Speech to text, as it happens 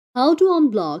How to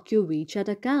unblock your WeChat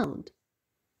account.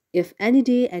 If any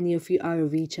day any of you are a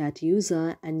WeChat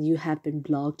user and you have been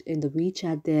blocked in the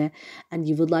WeChat there and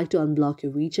you would like to unblock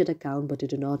your WeChat account but you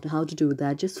do not know how to do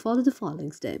that, just follow the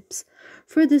following steps.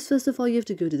 For this, first of all, you have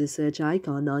to go to the search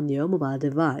icon on your mobile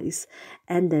device,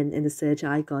 and then in the search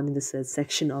icon in the search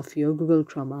section of your Google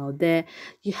Chrome out there,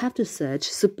 you have to search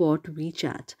support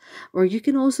WeChat, or you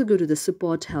can also go to the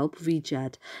support help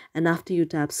WeChat, and after you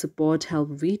tap support help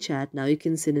WeChat, now you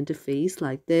can see an interface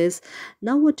like this.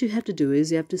 Now what you have to do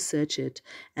is you have to search it,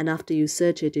 and after you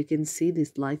search it you can see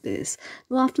this like this.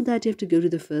 Now after that you have to go to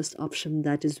the first option,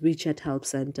 that is WeChat Help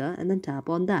Center, and then tap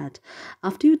on that.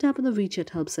 After you tap on the WeChat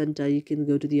Help Center you can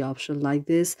go to the option like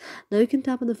this. Now you can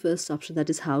tap on the first option, that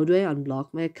is how do I unblock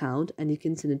my account, and you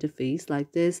can see an interface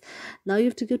like this. Now you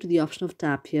have to go to the option of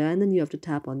tap here, and then you have to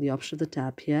tap on the option of the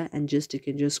tap here, and just you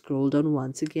can just scroll down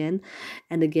once again,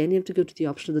 and again you have to go to the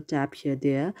option of the tap here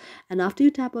there. And after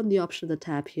you tap on the option of the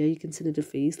tab here, you can see an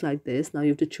interface like this. Now you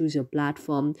have to choose your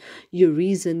platform, your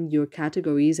reason, your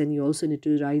categories, and you also need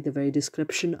to write the very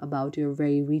description about your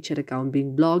very WeChat account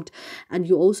being blocked. And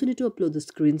you also need to upload the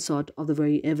screenshot of the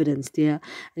very evidence there.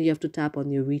 And you have to tap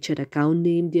on your WeChat account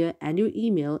name there and your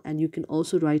email. And you can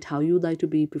also write how you would like to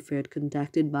be preferred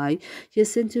contacted by. Here,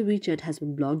 since your WeChat has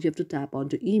been blocked, you have to tap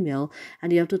onto email,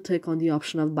 and you have to click on the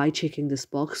option of by checking this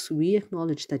box. We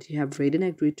acknowledge that you have read and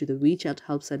agreed to the WeChat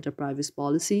Help Center privacy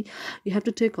policy. You have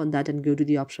to click on that and go to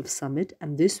the option of submit,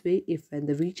 and this way if when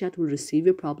the WeChat will receive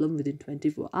your problem within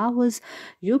 24 hours,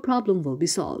 your problem will be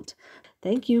solved.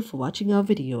 Thank you for watching our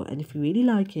video, and if you really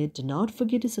like it, do not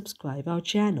forget to subscribe our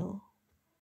channel.